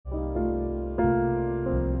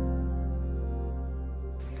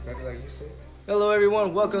Hello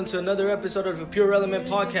everyone, welcome to another episode of the Pure Element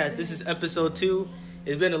Podcast. This is episode 2.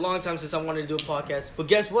 It's been a long time since I wanted to do a podcast. But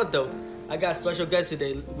guess what though? I got special guests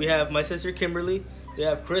today. We have my sister Kimberly, we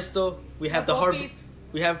have Crystal, we have the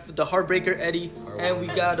Heartbreaker Eddie, and we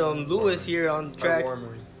got Lewis here on track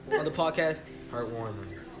on the podcast.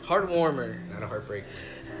 Heartwarmer. Not a heartbreaker.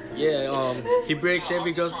 Yeah, he breaks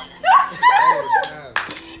every girl's.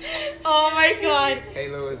 Oh my god. Hey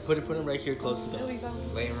Lewis. Put him right here close to them.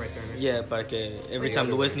 Lay him right there. Yeah, para que every time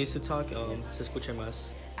Lewis needs to talk, se escuche más.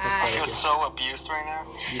 I feel so abused right now.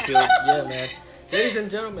 You feel, yeah, man. Ladies and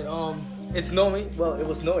gentlemen, it's snowing. Well, it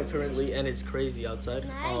was snowing currently, and it's crazy outside.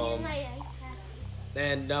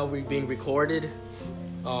 And now we're being recorded,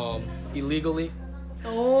 illegally.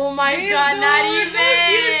 Oh my god, not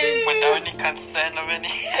even. Without any consent of any.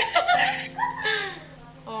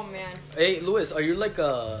 Oh man. Hey, Lewis, are you like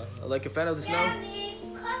a fan of the snow?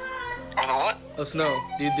 Of the what? Of snow.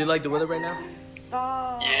 Do you like the weather right now?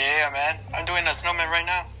 Stop. Yeah, man. I'm doing a snowman right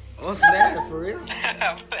now. Oh snap! For real?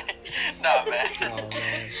 Nah, man. Oh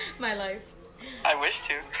man. My life. I wish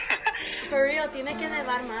to. For real, tiene que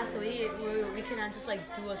nevar más so we cannot just like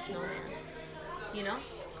do a snowman. You know?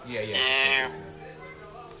 Yeah.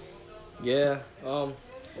 Yeah.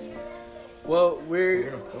 Well,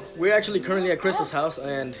 we're actually currently at Crystal's house,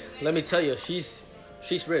 and let me tell you, she's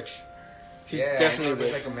rich. She's definitely rich.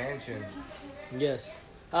 It's like a mansion. Yes.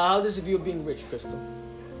 How does it feel being rich, Crystal?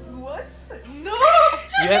 What? No.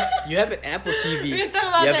 You have an Apple TV. We can You talk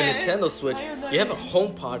about have that. a Nintendo Switch. You have a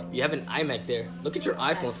HomePod. You have an iMac there. Look at your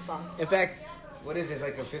iPhone. In fact, What is this,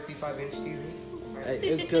 like a 55-inch TV?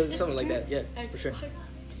 something like that. Yeah, for sure.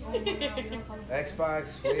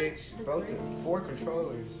 Xbox, Switch, both 4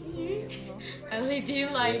 controllers. LED Yeah,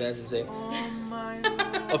 lights. that's insane. Oh my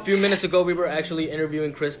god. A few minutes ago, we were actually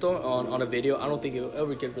interviewing Crystal on a video. I don't think it will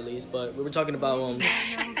ever get released, but we were talking about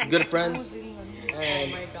good friends. Oh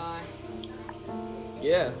And my god.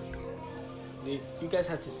 yeah, you guys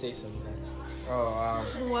have to say something, guys.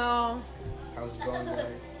 Well. How's it going, guys?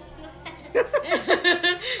 This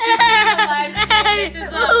is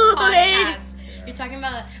a podcast. You're talking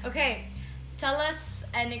about okay. Tell us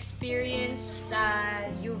an experience that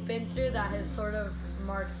you've been through that has sort of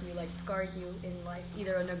marked you, like scarred you in life,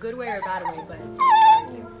 either in a good way or a bad way, but it just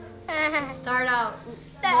scarred you. Start out.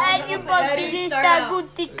 Ready, start out.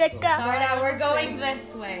 Start out. We're going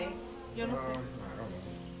this way. I don't know.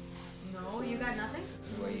 No, you got nothing.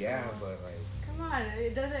 Well, yeah, but like Come on,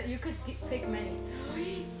 it doesn't. You could pick many.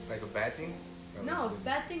 a bad thing? Or No, like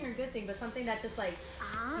bad thing or good thing, but something that just like.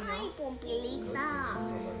 good thing?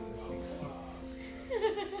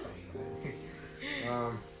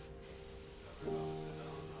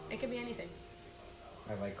 It could be anything.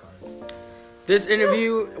 I like cars. This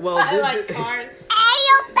interview, well, I like cars.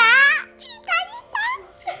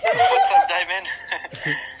 What's up, Diamond?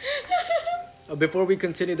 before we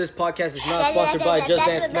continue, this podcast is not sponsored by Just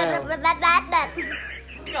Dance Now.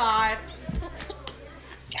 God.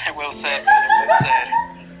 I will say.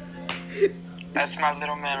 That's my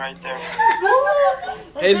little man right there.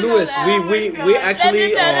 Hey, Lewis, we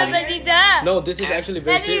actually no, this is actually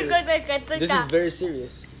very serious. This is very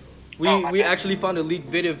serious. We actually found a leaked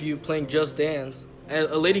video of you playing Just Dance, and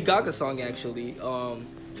a Lady Gaga song actually.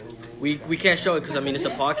 We can't show it because I mean it's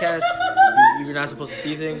a podcast. You're not supposed to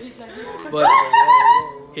see things. But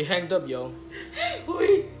he hanged up, yo.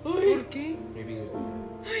 Maybe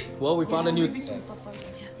Well, we found a new.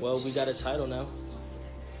 Well, we got a title now.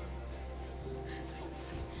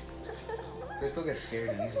 Crystal gets scared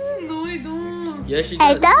easily. No, I don't. Yes, she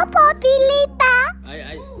does. Hello, Popilita.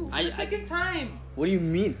 I Second time. What do you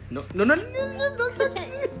mean? No, don't touch me.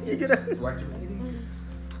 You're gonna... Watch your breathing.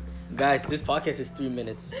 Guys, this podcast is 3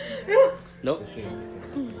 minutes. Nope. Just kidding.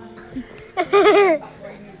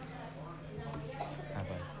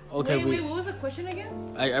 Okay, Wait, what was the question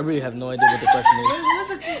again? I really have no idea what the question is. What was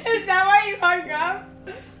the question? Is that why you hung up?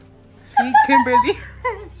 Kimberly.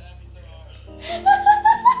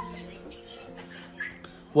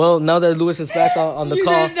 Well, now that Lewis is back on the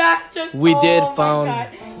call, we did found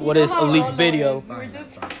what is a leaked video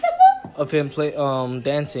of him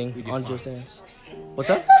dancing on Just Dance. What's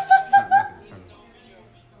up?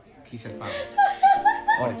 He said fine.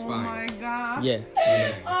 Oh, it's fine. Oh my god. Yeah.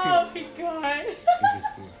 Oh my god.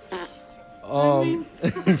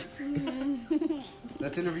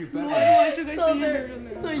 Let's interview better.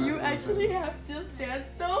 So you actually have Just Dance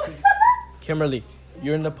though? Kimberly,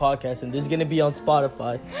 you're in the podcast, and this is gonna be on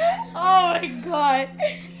Spotify. Oh my god.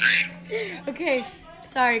 Okay.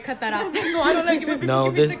 Sorry, cut that off. No, I don't like it. No,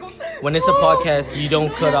 when it's a podcast, you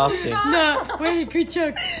don't cut off things. No, wait, good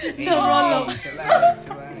joke. Tell Rollo.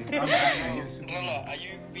 Lola, are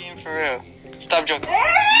you being for real? Stop joking.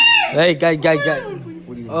 Hey, guy.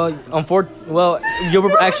 Well, you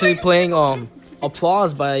were actually playing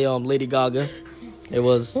Applause by Lady Gaga. It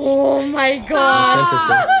was. Oh my god. It's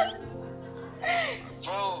interesting.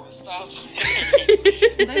 Bro, stop.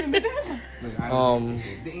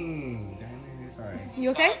 It's alright.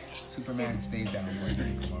 You okay? Superman stays down.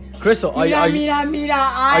 Crystal, are you like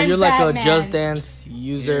Batman. a Just Dance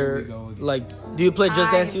user? Like, do you play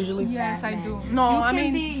Just Dance usually? Yes, I do. No, I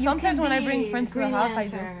mean, sometimes when I bring friends to the house, I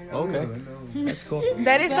do. Okay, that's cool.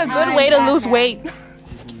 That is a good way to lose weight.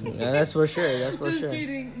 Yeah, that's for sure. Just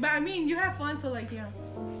kidding. But I mean, you have fun, so like, yeah.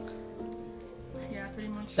 Yeah, pretty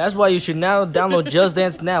much. That's why you should now download Just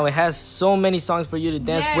Dance now. It has so many songs for you to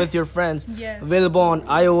dance with your friends. Yes. Available on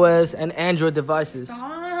iOS and Android devices.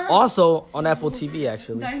 Also on Apple TV,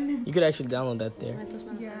 actually. Diamond. You could actually download that there.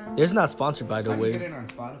 Yeah. It's not sponsored, by the Get way. it on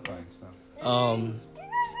Spotify and stuff.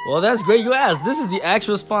 Well, that's great you asked. This is the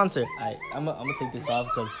actual sponsor. I'm gonna take this off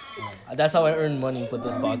because that's how I earn money for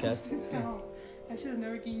this podcast. I should have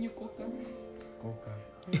never given you coca. Coca.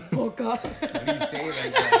 Coca. How do you say it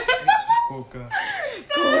like that? Coca.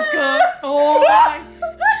 Coca. Oh my.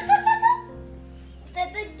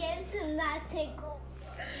 That the game to not take over.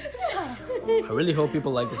 I really hope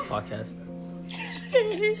people like this podcast.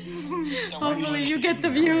 Hopefully you get the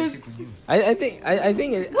views. I think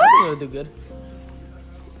it'll do good.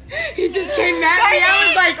 He just came at me. I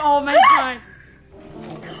was like, oh my god.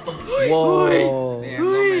 Whoa. Damn,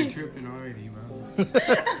 no man tripping already, bro.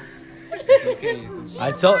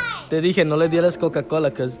 It's okay. Te dije no le dieras Coca-Cola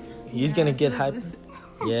because he's gonna get hyped.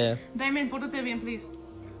 Yeah. Diamond, pórtate bien, please.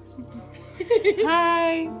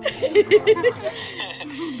 Hi.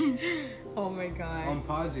 Oh my god. I'm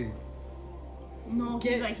pausing. No,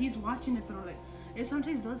 he's watching it, but like, it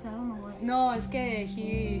sometimes does that. I don't know why. No, es que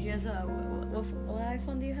he has a what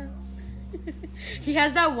iPhone do you have? He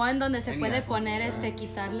has that one donde se puede poner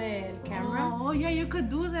quitarle el camera. Oh yeah, you could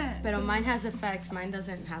do that. Pero mine has effects. Mine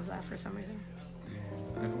doesn't have that for some reason.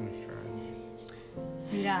 Yeah, iPhone is trash.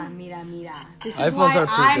 Mira. This is iPhones why are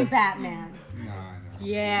pretty I'm good. Batman. Nah.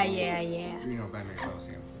 Yeah. You know Batman calls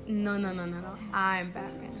him. No. I'm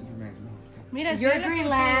Batman. Superman's more. Mira, You're Green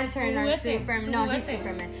Lantern or Superman. No, he's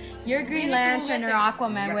Superman. You're Green Lantern or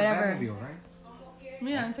Aquaman, whatever.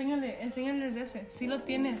 Mira, enséñale de ese. Sí lo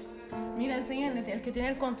tienes. Mira, enséñale el que tiene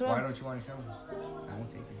el Why control. don't you want to show me? I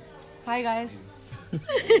won't take it. Hi guys.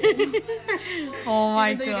 Oh my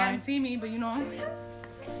Even though you god. can't see me, but you know.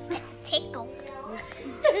 Let's tickle.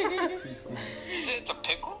 It's a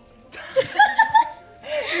pickle?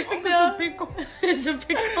 It's a pickle. It's a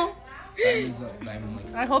pickle. Diamond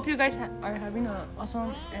Link. I hope you guys are having an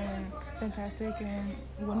awesome and fantastic and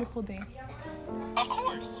wonderful day. Of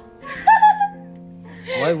course.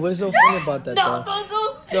 Why? What is so funny about that? Don't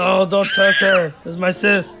go. No, don't touch her. This is my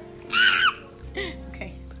sis.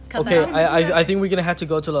 Okay. Okay, I think we're gonna have to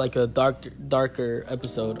go to like a darker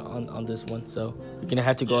episode on this one. So we're gonna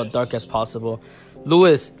have to go as dark as possible.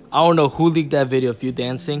 Louis, I don't know who leaked that video of you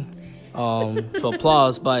dancing to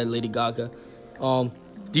Applause by Lady Gaga.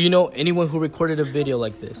 Do you know anyone who recorded a video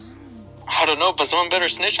like this? I don't know, but someone better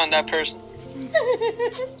snitch on that person.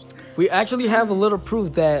 We actually have a little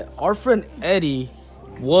proof that our friend Eddie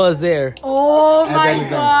was there. Oh at my that event.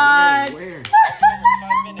 god. Where?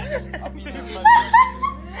 5 minutes. I'll be there in 5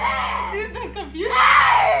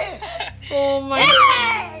 minutes. Oh my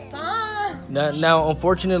god. Now,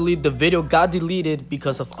 unfortunately, the video got deleted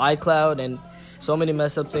because of iCloud and so many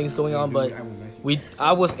messed up things going on. But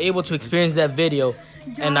I was able to experience that video,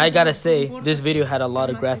 and I gotta say, this video had a lot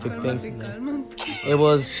of graphic things in there. It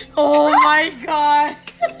was. Oh my god.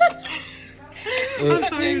 I'm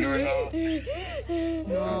sorry,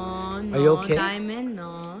 No. Are you okay? Diamond,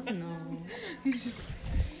 no. Diamond.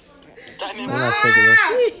 I'm not taking this.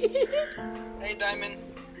 Hey, Diamond.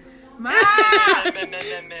 Ma!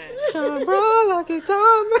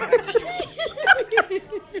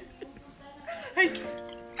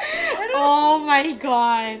 Oh my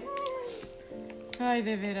god. Ay,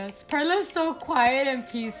 de veras. Perla's so quiet and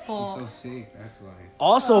peaceful. So sick, that's why.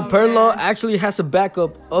 Also, Perla actually has a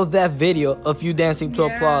backup of that video of you dancing to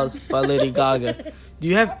Applause by Lady Gaga. Do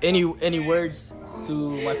you have any words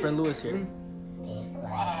to my friend Louis here?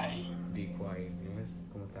 Why? Be quiet, Louis.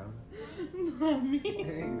 ¿Cómo estás? Not me.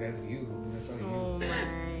 That's you. That's all Oh you.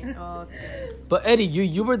 my. Okay. But Eddie,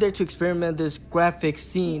 you were there to experiment this graphic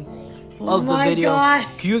scene of the my video. God.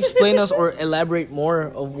 Can you explain us or elaborate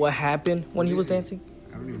more of what happened when he was dancing?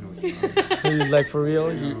 I don't even know what you're talking about. Like for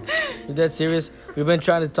real? You're that serious? We've been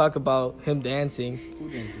trying to talk about him dancing. Who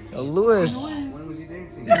dancing? Louis. When was he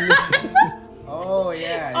dancing? Oh,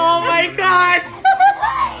 yeah. Oh my god.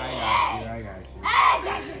 I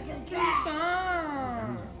got you. Stop.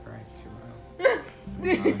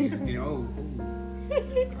 I'm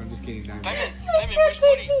just kidding. Diamond, where's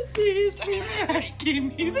Woody? Diamond, where's Woody?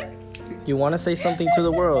 Kidding either. You want to say something to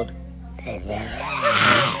the world?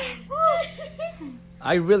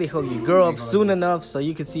 I really hope you grow up soon enough so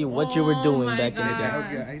you can see what you were doing back in the I day.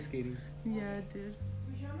 hope you're ice skating. Yeah, dude.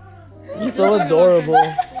 He's so adorable.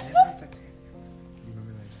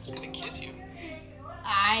 He's gonna kiss you.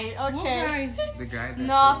 Okay. The guy that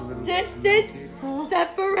No, distance,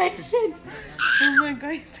 separation. Oh my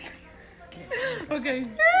god. Okay.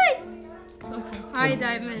 Hi,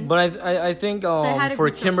 Diamond. But I think had a for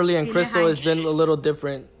good job. Kimberly and Dile Crystal, hi. it's been a little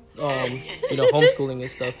different. Homeschooling and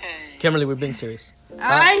stuff. Kimberly, we've been serious.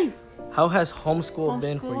 Hi. How has homeschool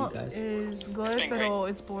been for you Homeschool guys? is good, been but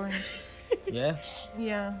it's boring. Yeah.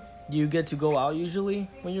 Yeah. Do you get to go out usually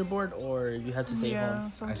when you're bored, or you have to stay Yeah,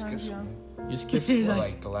 home? I skip sometimes, yeah. school. You skip For school.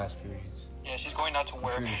 like the last periods. Yeah, she's going out to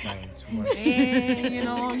work. Computer science. Hey,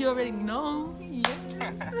 you already know. Yeah.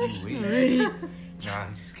 Nah,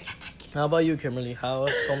 I'm just kidding. How about you, Kimberly? How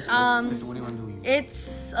is homeschool? Crystal, what do you want to do?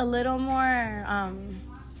 It's a little more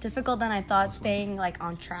difficult than I thought, staying like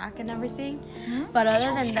on track and everything. But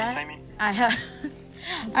other than that, I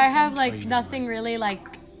have like nothing really like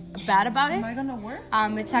bad about Am it. I gonna work?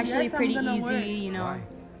 It's actually Yes, I'm pretty gonna easy, work. you know. Why?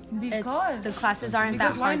 Because The classes aren't that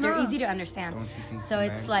Because why hard. They're not? easy to understand. Don't you think So the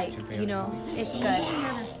it's man like, should pay you know, it's good.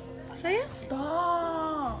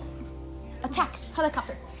 stop. Attack!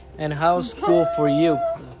 Helicopter! And how's school for you?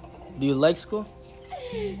 Do you like school?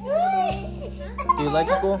 Do you like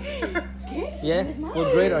school? Yeah?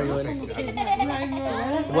 What grade are you in?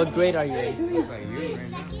 What grade are you in? It's like you right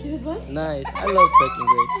now. Nice. I love second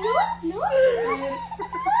grade.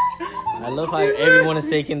 I love how everyone is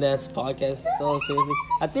taking this podcast so seriously.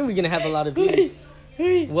 I think we're gonna have a lot of views.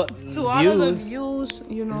 What To all of the views? views,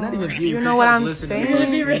 you know. It's not even views. You it's know what like I'm listeners.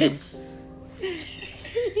 saying?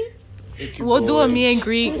 We'll do a meet and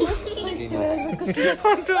greet. We'll do a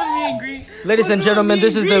meet and greet. Ladies and gentlemen,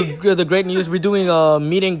 this is the great news. We're doing a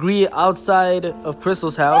meet and greet outside of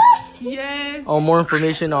Crystal's house. Yes. More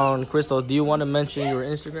information on Crystal. Do you want to mention your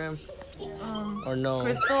Instagram? Or no?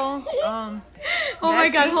 Crystal. Oh my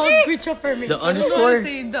god, hold reach up for me. The I just wanna underscore?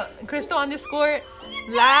 say the Crystal underscore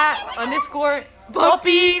la underscore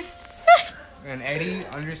puppies. And Eddie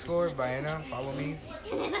underscore Baena, follow me.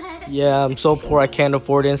 Yeah, I'm so poor I can't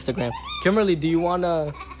afford Instagram. Kimberly, do you want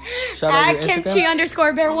to shout out your Kimchi Instagram?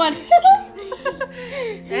 underscore bear one.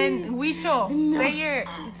 And Wicho,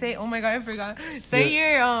 say oh my god, I forgot. Say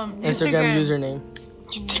your Instagram username.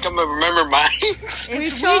 You think I'm gonna remember mine? It's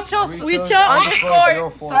Wicho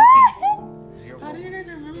underscore 04. something. How do you guys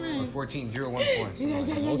remember? Or 14014.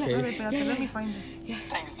 Okay. Espérate, let me find it.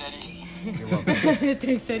 Thanks, Eddie. You're welcome.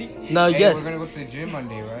 Thanks, Eddie. Now, Hey, yes. we're gonna go to the gym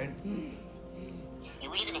Monday, right? You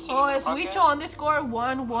really gonna say Oh, this it's on the Wicho podcast? underscore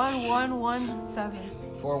 11117.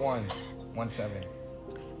 4117.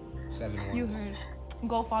 71. You heard.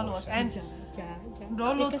 Go follow us. And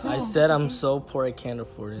Rolo too. I said I'm so poor I can't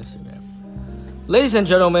afford Instagram. Ladies and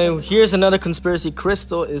gentlemen, here's another conspiracy.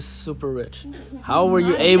 Crystal is super rich. How were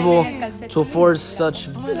you able to afford such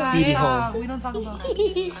Oh my god, beauty yeah, home? we don't talk about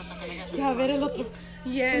it. Ya, ver el otro.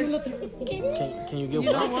 Yes. Can you give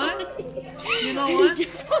You know one? what? You know what?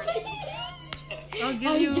 I'll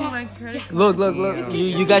give you my credit card. Look.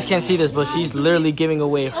 You guys can't see this, but she's literally giving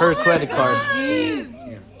away her credit card. Yeah.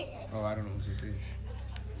 Oh, I don't know who this is.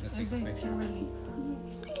 Let's take a picture.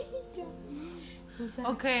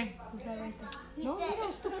 Okay. No,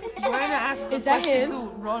 We're gonna ask a Is that question him? to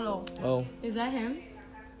Rolo. Oh, Is that him?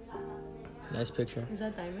 nice picture. Is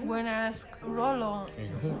that Diamond? We're gonna ask Rolo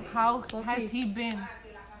how has he been?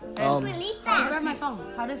 Um, Grab my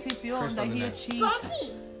phone. How does he feel Crystal that he did that. achieved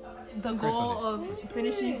the goal of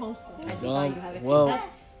finishing homeschool? I just saw you have it. well,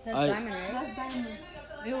 That's I- Diamond, right? That's Diamond.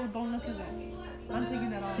 Ew, don't look at that. I'm taking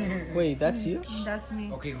that off. wait, that's you? That's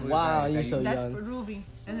me. Okay, who is Wow, that? you're Is so that That's young. Ruby.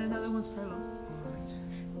 And then another one's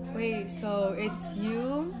Perlo. Wait, so it's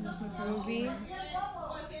you, Ruby.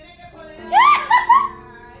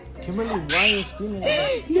 Kimberly, why are you screaming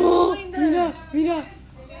like that? No, mira, mira.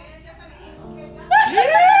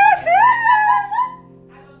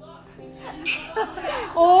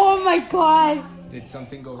 Oh my god. Did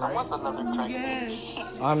something go I right? want another crack.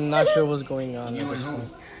 Yes. I'm not sure what's going on. You and who?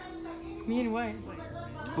 Me and what?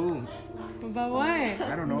 Who? About what?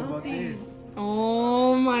 I don't know about this.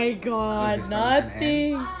 Oh my god, Does it start with an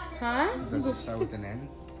nothing. Huh? Does it start with an N?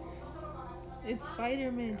 It's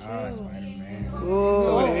Spider-Man. Oh, Chill. Spider-Man. Whoa.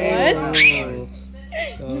 So it is.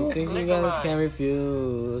 So things you guys can't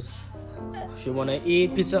refuse. She wanna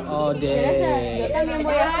eat pizza all Yo day. también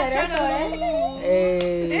voy a hacer eso, Hey.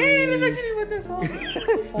 Hey, let's actually put this on.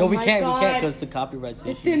 No, we my can't God. because the copyright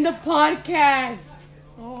It's in the podcast.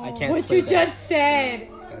 Oh. I can't. What play you that. just said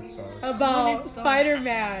That sucks. about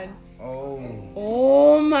Spider-Man. Oh.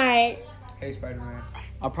 Oh my. Hey, Spider-Man.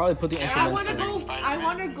 I'll probably put the I instrumental.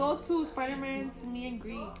 want to go to Spider-Man's meet and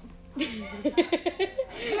greet.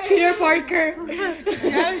 Peter Parker.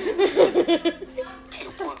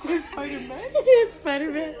 Spider-Man.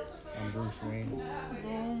 Spider-Man. I'm Bruce Wayne.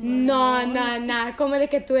 No. Como de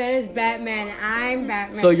que tú eres Batman. I'm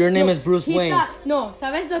Batman. So your name is Bruce he Wayne. No,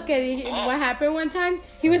 ¿sabes lo que what happened one time?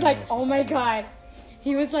 He was like, oh my god.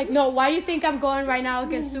 He was like, no, why do you think I'm going right now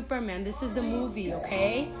against Superman? This is the movie,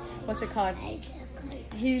 okay? What's it called?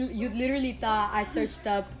 You literally thought I searched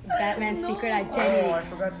up Batman's secret Oh, identity. I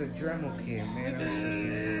forgot the Dremel kid, man.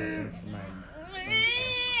 I was supposed to be my...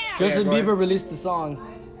 Justin go ahead. Bieber released the song.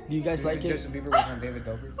 Do you guys like it? Justin Bieber was on David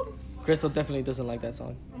Dobrik. Crystal definitely doesn't like that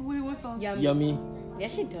song. Wait, what song? Yummy. Yeah,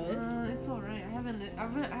 she does. It's alright. I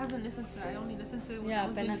haven't listened to it. I only listened to it when Yeah, I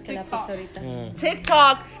was apenas doing que la TikTok. puse ahorita.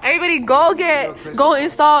 TikTok. Everybody go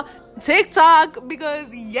install TikTok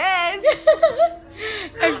because yes.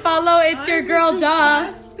 And follow It's Your Girl,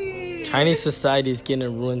 duh. Chinese society is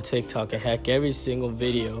getting ruined TikTok. And heck, every single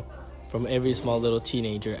video from every small little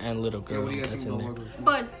teenager and little girl What do you guys that's think in about there.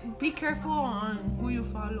 Marvel? But be careful on who you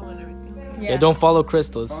follow and everything. Yeah, don't follow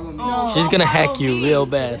Crystal. Follow me. No. She's gonna hack follow you me. real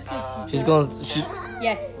bad. She's gonna.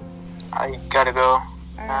 Yes. I gotta go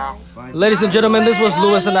now. Bye. Ladies and gentlemen, this was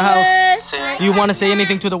Lewis in the house. See Do you want to say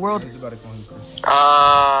anything to the world? He's about to call him Crystal.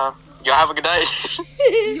 y'all have a good night.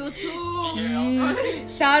 You too.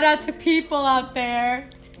 Shout out to people out there.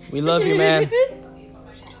 We love you, man. Love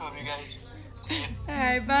you guys. See you.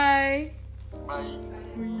 Alright, bye. Bye.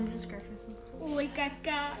 Oh my god.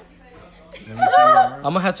 Let me see your arm.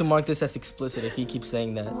 I'm gonna have to mark this as explicit if he keeps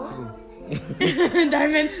saying that.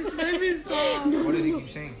 Diamond. What does he keep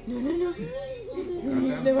saying?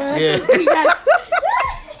 Yeah.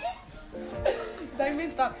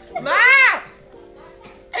 Diamond, stop.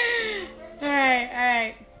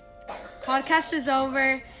 Alright. Podcast is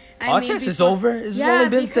over. Podcast is over? It's only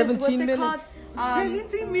been 17 minutes.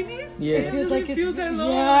 17 minutes? Yeah. It feels like feel it's that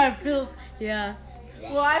long. Yeah, it feels. Yeah.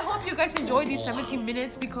 Well, I hope you guys enjoyed these 17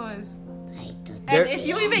 minutes because. They're- And if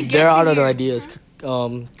you even get They're to out of here, ideas.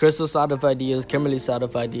 Crystal's out of ideas. Kimberly's out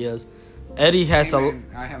of ideas. Eddie has Hey, a. man,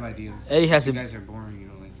 I have ideas. Eddie has You a. guys are boring, you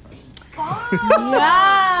know, like...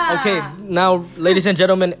 Yeah. Okay, now, ladies and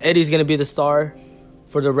gentlemen, Eddie's gonna be the star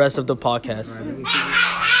for the rest of the podcast. Alright, let me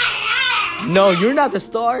see. No, you're not the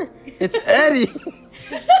star. It's Eddie.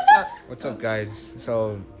 What's up, guys?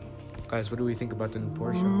 So, guys, what do we think about the new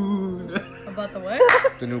Porsche? About the what?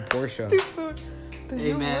 The new Porsche.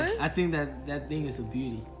 Hey man, I think that thing is a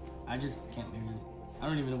beauty. I just can't marry it. I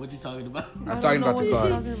don't even know what you're talking about. I'm talking about the what car.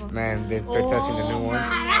 you're talking about. Man, they're testing the new one.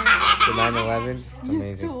 The 911. It's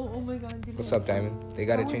amazing. Oh my god. What's up, Diamond? They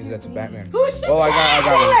gotta change that to Batman. Oh, I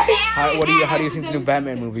got one. How do you think the new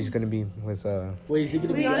Batman movie is gonna be? With Wait, is he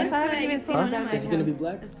gonna be I black? haven't even seen Huh? that. Is he gonna be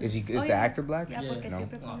black? is the actor black? Yeah, porque No.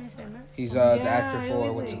 siempre pone escena. He's the actor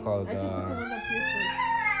for what's it called?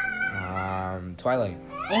 Twilight.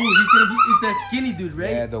 Oh, he's gonna be. It's that skinny dude, right?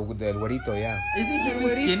 Yeah, the güerito, yeah. Isn't he too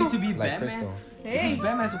skinny to be Like Batman? Crystal. Isn't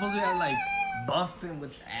Batman supposed to have like buff and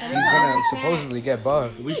with He's abs? gonna supposedly get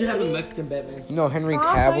buff. We should have a Mexican Batman. You know, Henry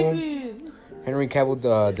Cavill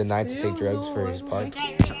denied to take drugs for his part.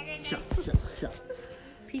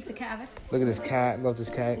 Pete the Cabot. Look at this cat. Love this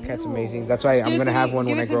cat. Cat's amazing. That's why I'm gonna have one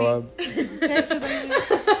when I grow up. He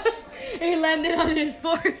landed on his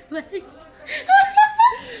forelegs.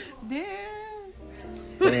 Damn.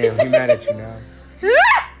 Damn, he mad at you now.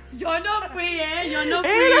 Yo no fui, Yo no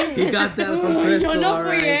fui. He got that from Crystal. Yo no all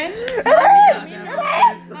fui, right.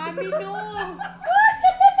 Mami, no.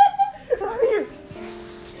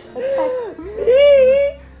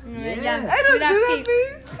 Yeah. I don't do that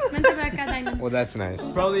face. Vente para acá, Diamond. Well, that's nice.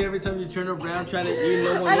 Probably every time you turn around trying to eat,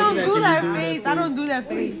 no one I don't looking at do you, that you face. I don't do that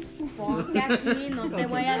face. Ponte aquí, no te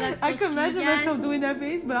voy a dar I can imagine costillas. myself doing that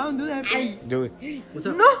face, but I don't do that face. Do it. What's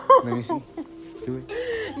up? No. Let me see. Do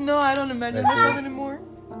it. No, I don't imagine Let's do myself it. anymore.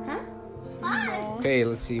 Okay,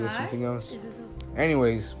 let's see what's something else.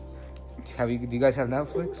 Anyways, do you guys have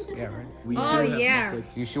Netflix? Yeah, right. We Oh, do have yeah. Netflix.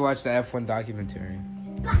 You should watch the F1 documentary.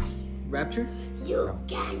 Rapture?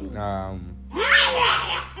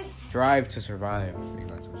 Drive to Survive.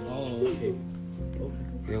 Oh, okay.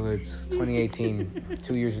 It was 2018,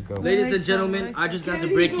 2 years ago. Ladies and gentlemen, I just got the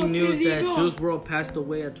breaking news that Juice WRLD passed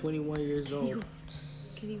away at 21 years old.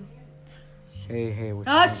 Hey, what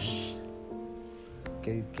Ah, you shh.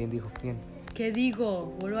 ¿Quién dijo quién? ¿Qué digo?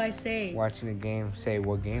 What do I say? Watching a game. Say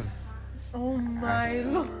what game? Oh my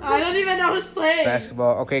lord. I don't even know who's playing.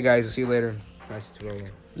 Basketball. Okay, guys, see you later. Pass it to Rolo.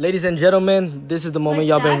 Ladies and gentlemen, this is the moment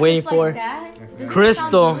y'all been waiting for. That?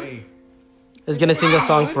 Crystal is gonna sing a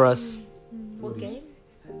song for us. What game?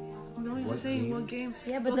 No, you're just saying what game.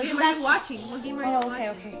 Yeah, but What doesn't game are you that... watching? What game are you Oh, watching?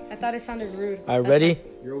 okay. I thought it sounded rude. Alright, ready?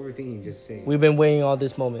 You're overthinking. Just say. We've been waiting all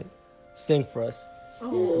this moment. Sing for us.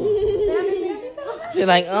 Oh. You're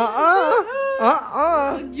like,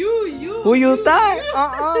 You. Who you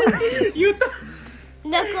thought? You thought.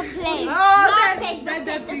 Look a play. Oh, Rock, paper,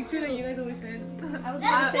 that picture that you guys always said. I was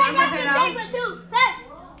Let's gonna play say, rock, paper, too. Hey.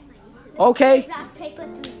 Okay. Rock, paper,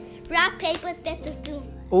 too. Rock, paper, paper, too.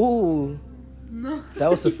 Ooh, No. that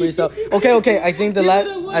was a freestyle. Okay. I think the last.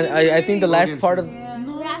 I think the last part of.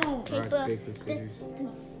 Rock, paper, Rock, paper, scissors.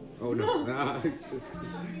 Oh no.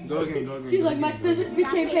 Go again. she's like, my scissors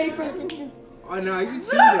became paper. Oh no, you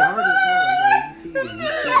cheated hard as hell. No, you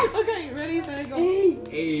cheated. Okay, ready, set, go. Hey,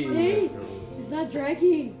 Hey, Hey. let's go. it's not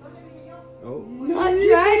dragging. Oh, Not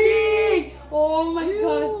dragging. Oh my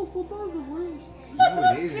god. Oh, football's the worst.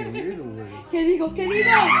 no, it isn't. You're the worst. ¿Qué digo? ¿Qué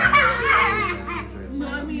digo?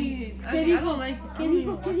 Mami, ¿Qué I digo? don't like. ¿Qué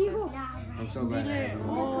digo? ¿Qué digo? I'm so glad I have you.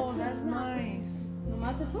 Oh, that's nice.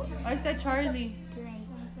 ¿Nomás eso? I said Charlie.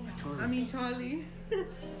 I mean Charlie.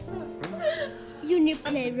 You need to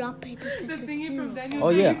play rock, paper, The scissors. thingy from Daniel. Oh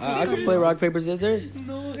yeah, I can play rock paper scissors.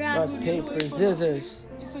 No, Rock paper scissors.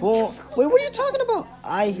 Well, wait, what are you talking about?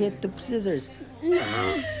 I hit the scissors.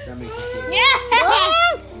 That makes you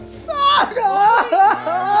feel.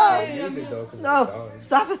 No,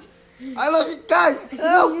 stop it! I love you guys.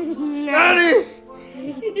 Help, Daddy.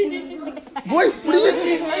 Boy, what are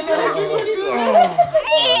you?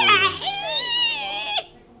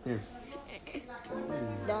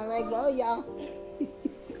 Don't let go, y'all.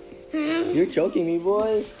 You're choking me,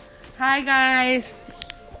 boy. Hi guys,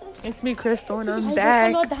 it's me, Crystal, and I'm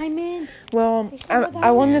back. Diamond. Well, I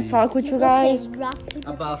want to talk with you guys. Rock, paper,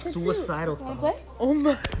 About suicidal thoughts. Oh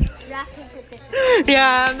my. rock, paper, scissors.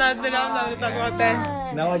 Yeah, I'm not gonna talk about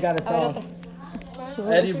that. Now I got a song.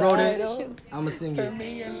 Eddie wrote it. I'ma sing it.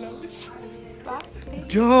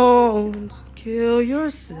 Don't kill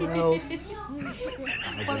yourself.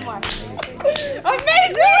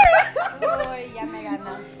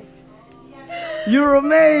 You're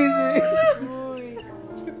amazing.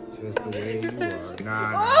 Just the way you are.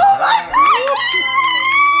 Nah.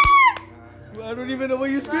 I don't even know what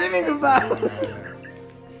you're screaming about.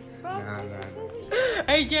 Nah.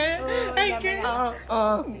 I can't.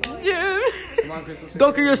 Yeah. Come on, Crystal.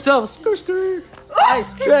 Don't kill yourself. Skirt.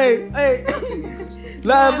 Nice, Trey. Hey.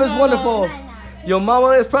 Life is wonderful. Your mama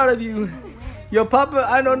is proud of you. Your papa,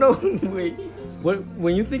 I don't know. Wait. What?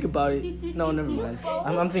 When you think about it, no, never mind.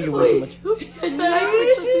 I'm thinking way too much. Yeah,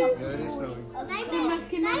 it is snowing. Diamond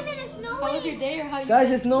is snowing. How was your day or how you... Guys,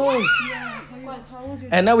 it's snowing.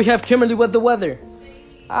 And now we have Kimberly with the weather.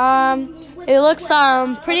 It looks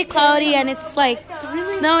pretty cloudy and it's like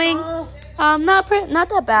snowing. Not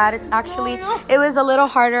that bad actually. It was a little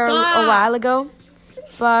harder a while ago.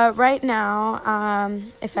 But right now,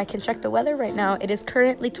 if I can check the weather right now, it is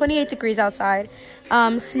currently 28 degrees outside,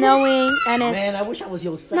 snowing, and it's Man, I wish I was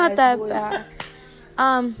your size. not that boy. bad.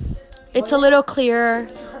 It's a little clearer.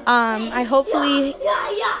 I hopefully,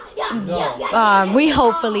 we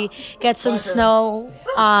hopefully get some snow.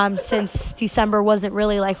 Since December wasn't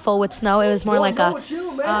really like full with snow, it was more like a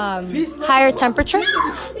higher temperature.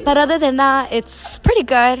 But other than that, it's pretty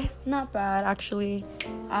good. Not bad actually.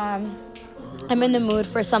 I'm in the mood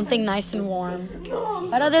for something nice and warm.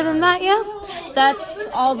 But other than that, yeah, that's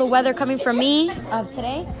all the weather coming from me of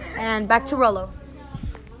today. And back to Rolo.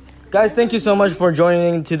 Guys, thank you so much for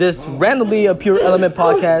joining to this randomly a Pure Element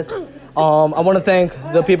podcast. I want to thank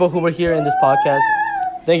the people who were here in this podcast.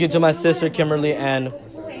 Thank you to my sister Kimberly, and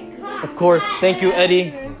of course, thank you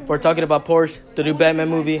Eddie for talking about Porsche, the new Batman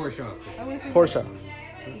movie. Porsche.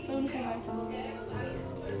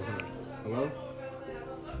 Hello?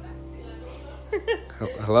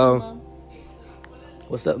 Hello?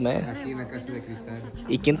 What's up, man? Aquí en la casa de cristal.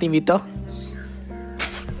 ¿Y quién te invitó?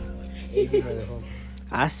 Amy me dejó.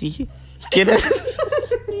 Ah, sí. ¿Quién es?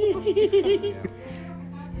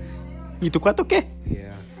 ¿Y tu cuarto qué?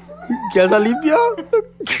 Yeah. ¿Ya se limpió?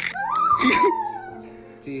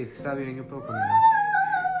 Sí, está bien, yo puedo caminar.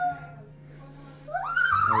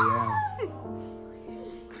 Oh, yeah.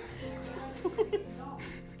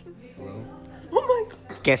 Hello?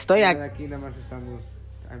 Que estoy aquí. Aquí nada más estamos.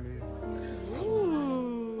 I mean.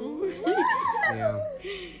 Yeah.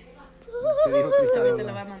 Te dijo Cristal. Te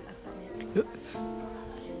la voy a mandar.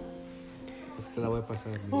 Te la voy a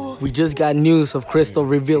pasar. We just got news of Crystal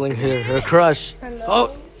revealing her crush.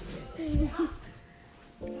 Oh.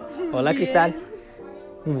 Hola, Cristal.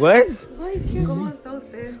 What? ¿Cómo está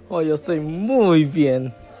usted? Oh, yo estoy muy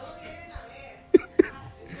bien.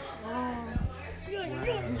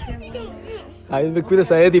 Ay, me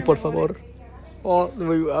cuidas a Eddie, por favor. Oh,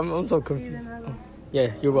 I'm so confused. Oh.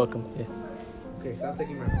 Yeah, you're welcome. Yeah. Okay, stop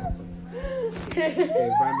taking my phone. Okay,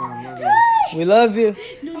 bye, Mom. Love you. We love you.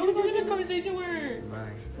 I was having a conversation with her.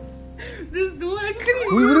 Bye. This dude, I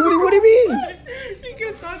couldn't. What do you mean? You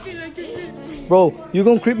kept talking like it. Bro, you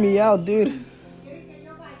gonna creep me out, dude.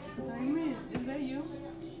 Diamond, is that you?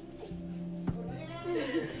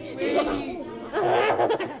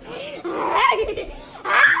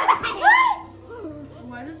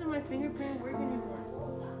 Why doesn't my fingerprint work anymore?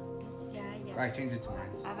 Alright, change it to mine.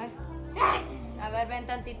 A ver, ven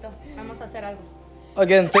tantito. Vamos a hacer algo.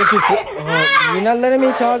 Again, thank you so... you're not letting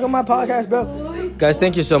me talk on my podcast, bro. Guys,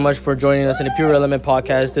 thank you so much for joining us in the Pure Element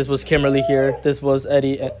podcast. This was Kimberly here. This was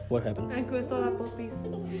Eddie. What happened? And Crystal la popis.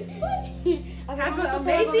 Have an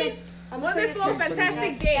amazing, wonderful,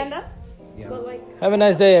 fantastic day. Stand up. Yeah. But like, Have a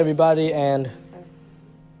nice day, everybody, and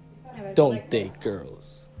don't date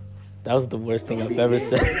girls. That was the worst thing I've ever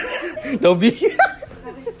said. Don't be...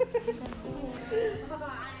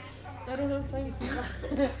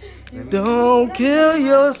 Don't kill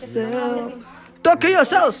yourself. Don't kill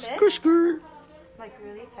yourself. Screw, screw. like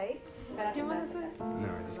really tight. No,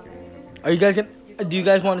 just kidding. Are you guys gonna... Do you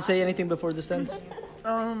guys want to say anything before this ends?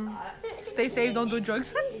 Stay safe, don't do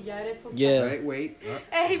drugs. Yeah. Right, wait.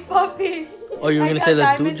 Hey, puppies. Oh, you're I gonna got say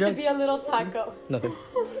let's do Diamond to drugs? be a little taco. Nothing.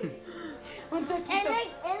 Un taquito.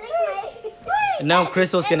 And now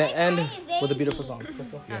Crystal's gonna end with a beautiful song.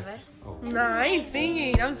 Crystal? Nah, I ain't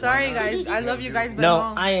singing. I'm sorry, guys. I love you guys, but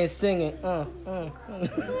No, I ain't singing.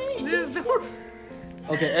 This is the...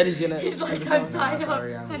 Okay, Eddie's gonna. He's like, end the I'm song. tied up.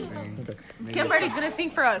 Sorry, I'm saying. Kimberly's gonna sing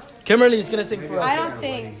for us. Kimberly's gonna sing for I us. don't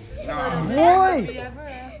sing. Boy!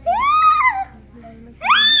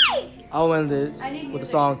 I'll end this with a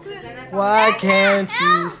song. Why can't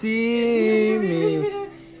you see me?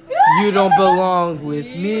 You don't belong with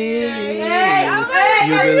me.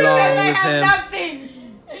 You belong with him.